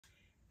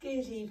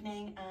Good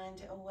evening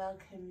and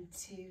welcome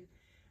to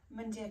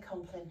Monday at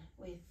Compline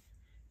with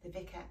the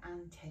Vicar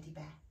and Teddy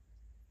Bear.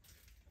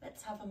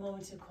 Let's have a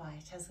moment of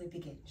quiet as we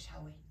begin,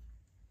 shall we?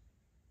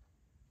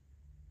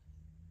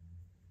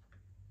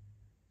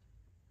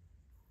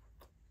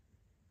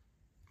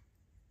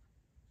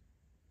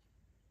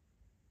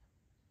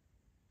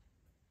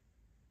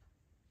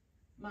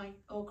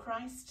 O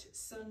Christ,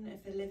 Son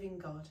of the living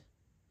God,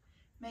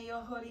 may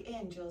your holy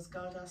angels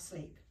guard our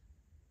sleep.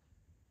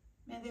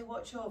 May they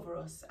watch over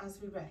us as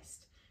we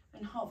rest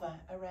and hover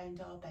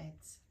around our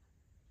beds.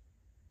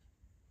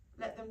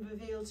 Let them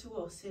reveal to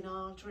us in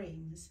our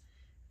dreams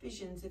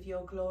visions of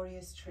your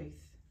glorious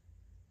truth,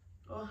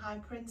 O High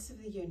Prince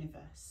of the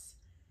universe,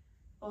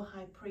 O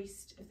High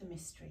Priest of the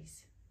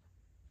mysteries.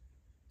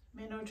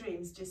 May no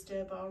dreams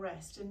disturb our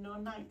rest and no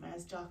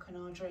nightmares darken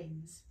our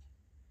dreams.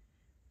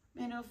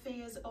 May no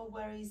fears or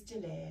worries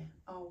delay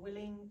our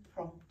willing,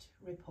 prompt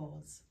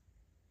repose.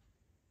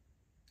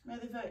 May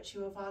the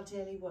virtue of our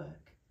daily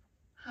work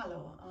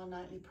hallow our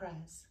nightly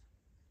prayers.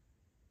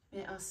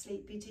 May our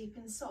sleep be deep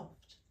and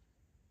soft,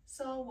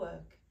 so our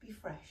work be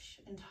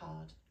fresh and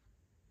hard.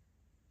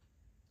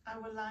 I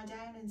will lie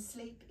down and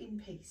sleep in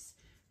peace,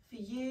 for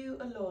you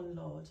alone,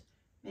 Lord,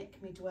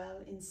 make me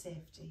dwell in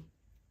safety.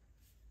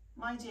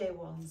 My dear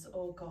ones,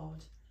 O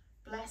God,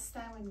 bless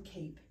thou and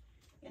keep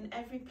in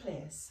every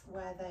place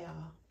where they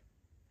are.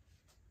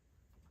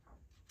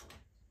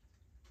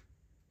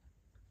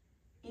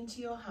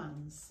 Into your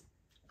hands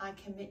I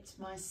commit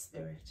my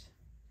spirit.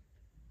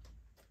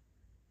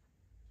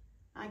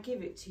 I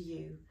give it to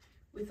you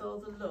with all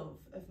the love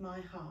of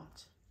my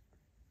heart.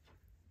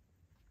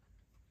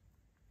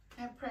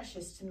 How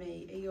precious to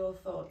me are your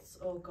thoughts,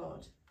 O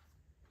God.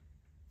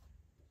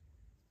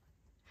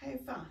 How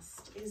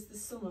vast is the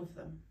sum of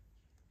them.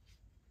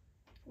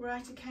 Were I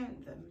to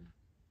count them,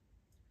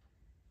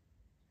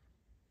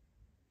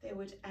 they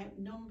would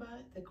outnumber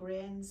the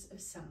grains of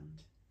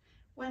sand.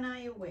 When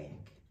I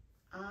awake,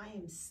 I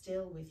am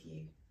still with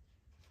you.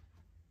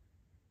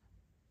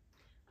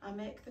 I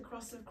make the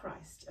cross of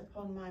Christ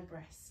upon my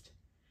breast,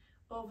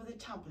 over the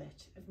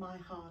tablet of my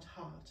hard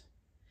heart,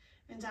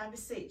 and I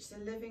beseech the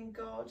living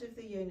God of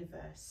the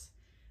universe,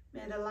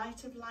 may the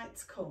light of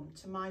lights come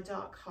to my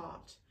dark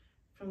heart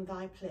from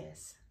thy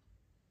place.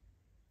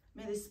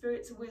 May the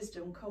Spirit's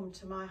wisdom come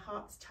to my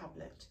heart's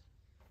tablet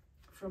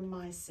from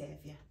my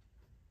Saviour.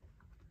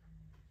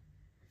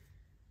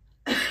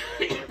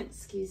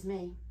 Excuse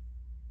me.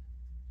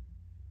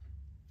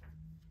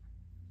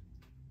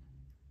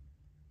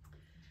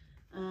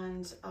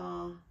 And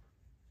our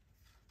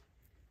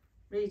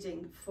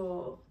reading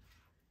for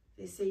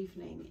this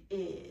evening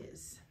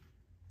is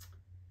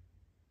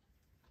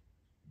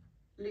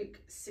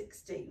Luke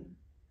 16,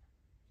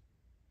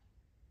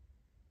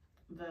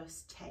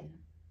 verse 10.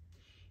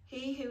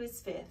 He who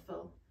is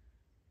faithful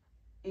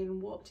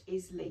in what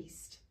is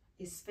least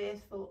is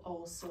faithful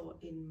also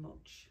in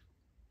much.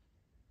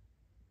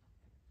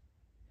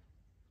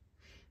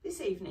 This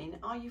evening,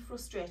 are you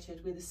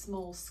frustrated with the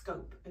small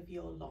scope of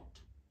your lot?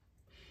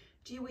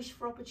 Do you wish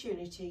for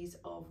opportunities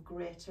of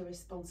greater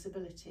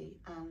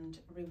responsibility and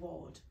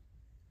reward?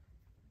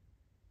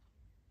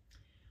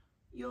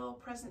 Your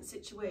present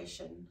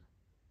situation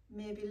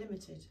may be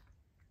limited.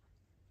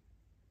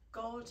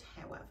 God,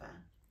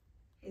 however,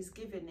 has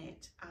given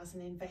it as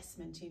an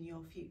investment in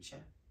your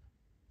future.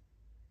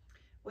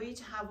 Were you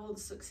to have all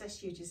the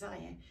success you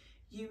desire,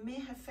 you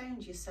may have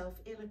found yourself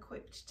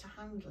ill-equipped to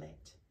handle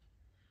it.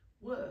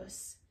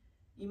 Worse,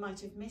 you might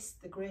have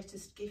missed the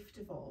greatest gift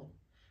of all,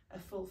 a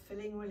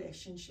fulfilling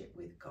relationship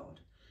with God.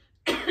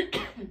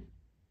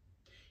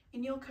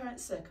 In your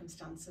current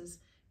circumstances,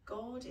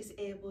 God is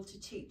able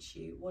to teach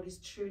you what is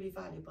truly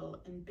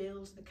valuable and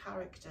build the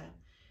character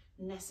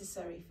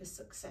necessary for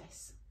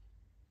success.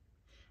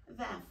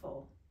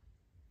 Therefore,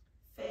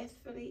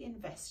 faithfully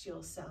invest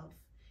yourself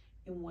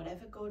in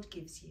whatever God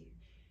gives you,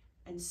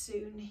 and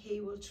soon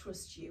He will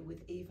trust you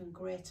with even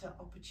greater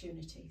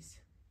opportunities.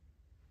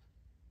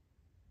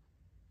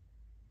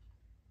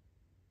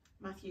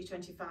 Matthew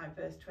 25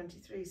 verse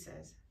 23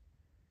 says,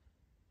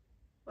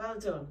 "Well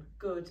done,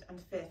 good and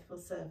faithful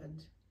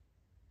servant.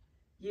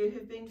 You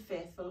have been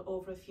faithful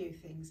over a few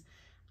things.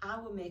 I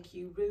will make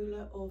you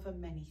ruler over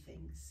many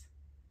things.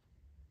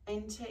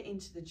 Enter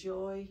into the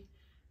joy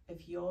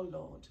of your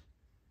Lord."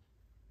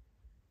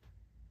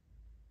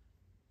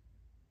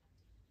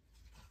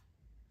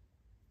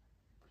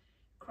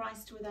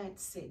 Christ without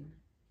sin,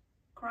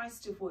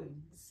 Christ of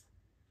wounds,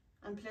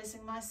 I'm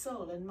placing my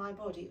soul and my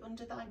body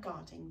under thy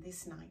guarding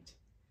this night.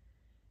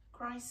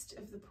 Christ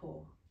of the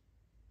poor,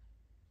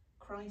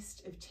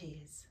 Christ of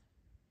tears,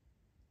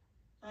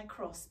 thy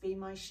cross be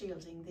my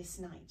shielding this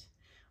night,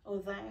 O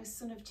thou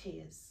Son of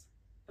tears,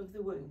 of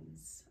the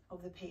wounds,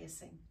 of the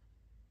piercing.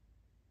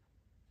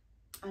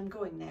 I'm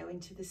going now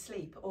into the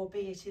sleep,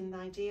 albeit in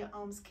thy dear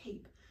arms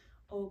keep,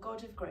 O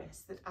God of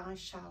grace, that I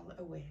shall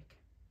awake.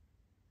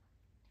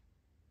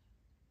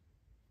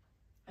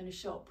 And a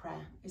short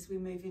prayer as we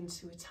move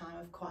into a time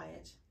of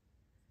quiet.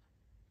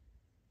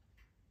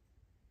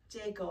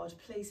 Dear God,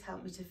 please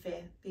help me to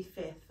be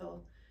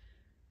faithful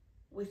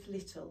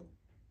little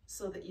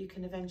so that you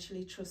can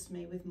eventually trust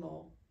me with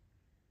more.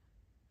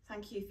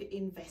 Thank you for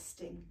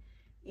investing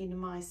in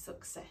my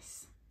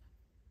success.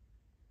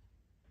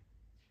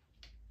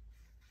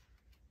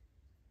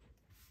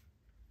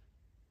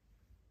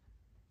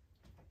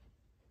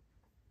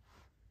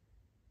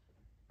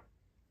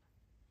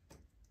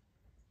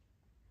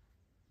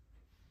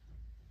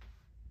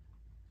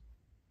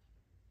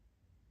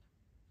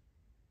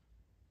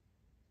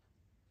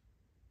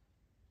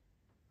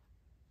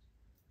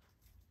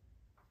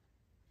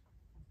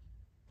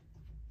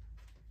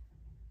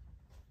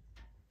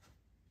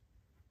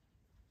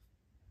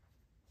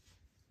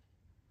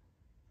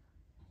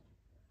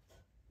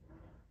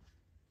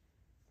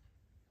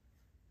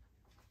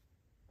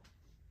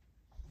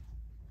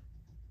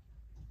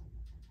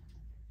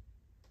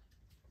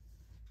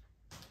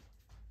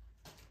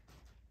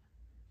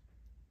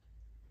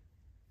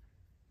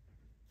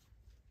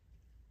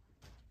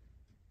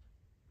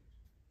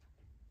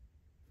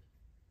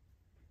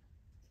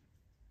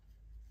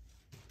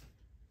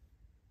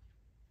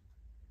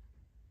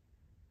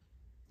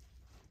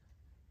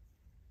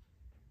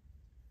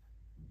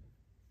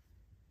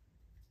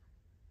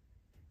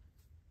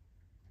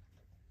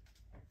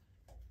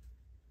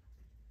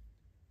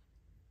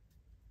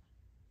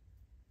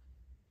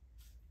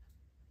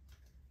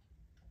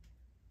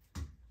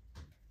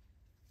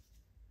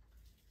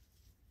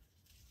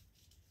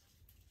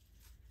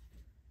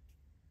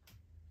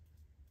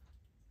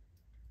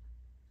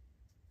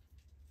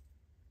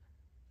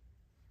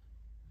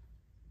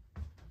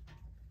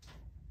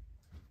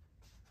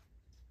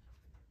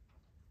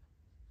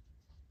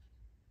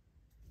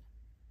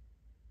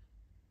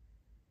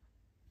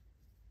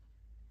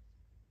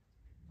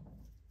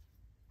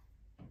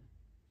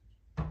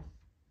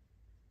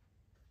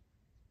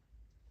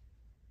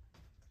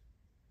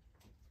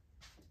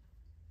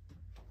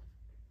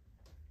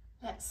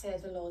 Let's say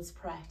the Lord's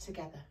Prayer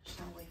together,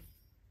 shall we?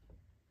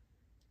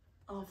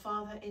 Our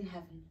Father in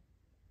heaven,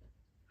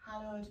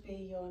 hallowed be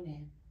your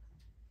name.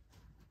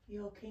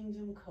 Your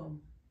kingdom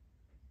come,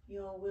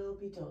 your will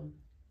be done,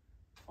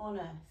 on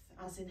earth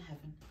as in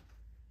heaven.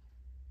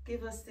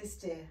 Give us this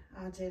day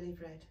our daily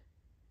bread.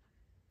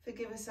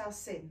 Forgive us our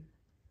sin,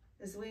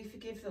 as we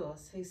forgive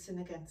those who sin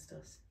against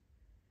us.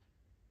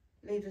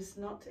 Lead us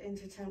not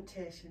into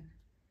temptation,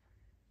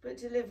 but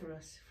deliver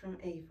us from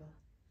evil.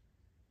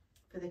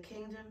 For the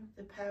kingdom,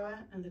 the power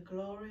and the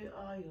glory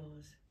are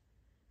yours,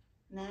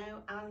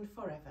 now and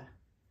forever.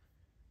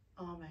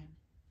 Amen.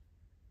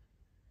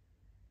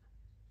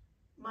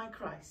 My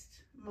Christ,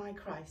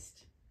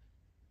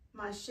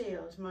 my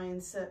shield, my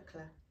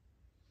encircler,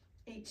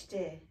 each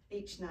day,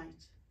 each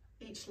night,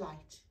 each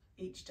light,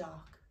 each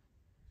dark.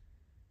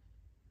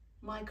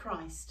 My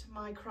Christ,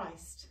 my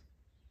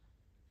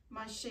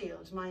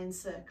shield, my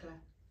encircler,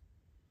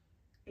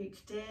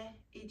 each day,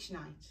 each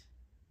night,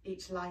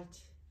 each light,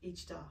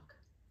 each dark.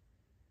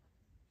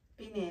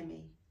 Be near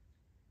me,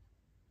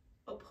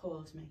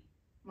 uphold me,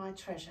 my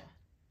treasure,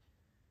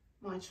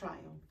 my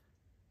triumph.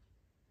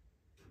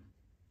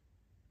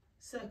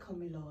 Circle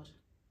me, Lord.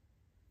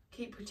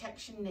 Keep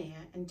protection near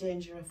and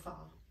danger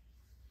afar.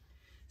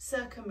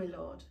 Circle me,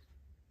 Lord.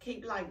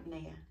 Keep light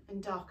near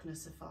and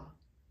darkness afar.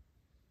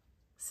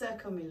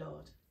 Circle me,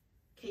 Lord.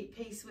 Keep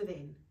peace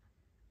within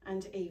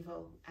and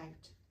evil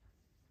out.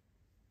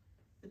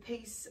 The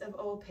peace of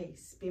all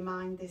peace be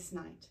mine this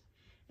night,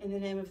 in the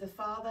name of the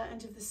Father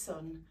and of the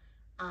Son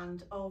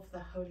and of the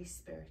Holy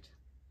Spirit.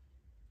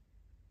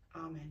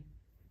 Amen.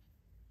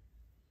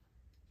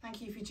 Thank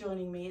you for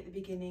joining me at the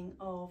beginning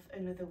of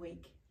another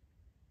week.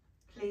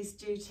 Please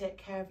do take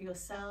care of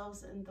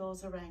yourselves and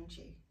those around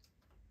you.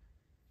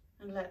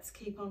 And let's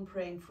keep on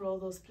praying for all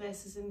those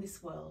places in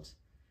this world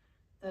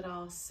that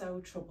are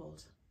so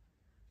troubled,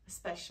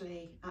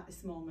 especially at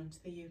this moment,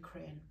 the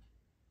Ukraine.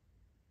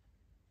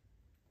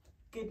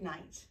 Good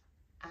night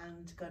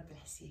and God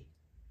bless you.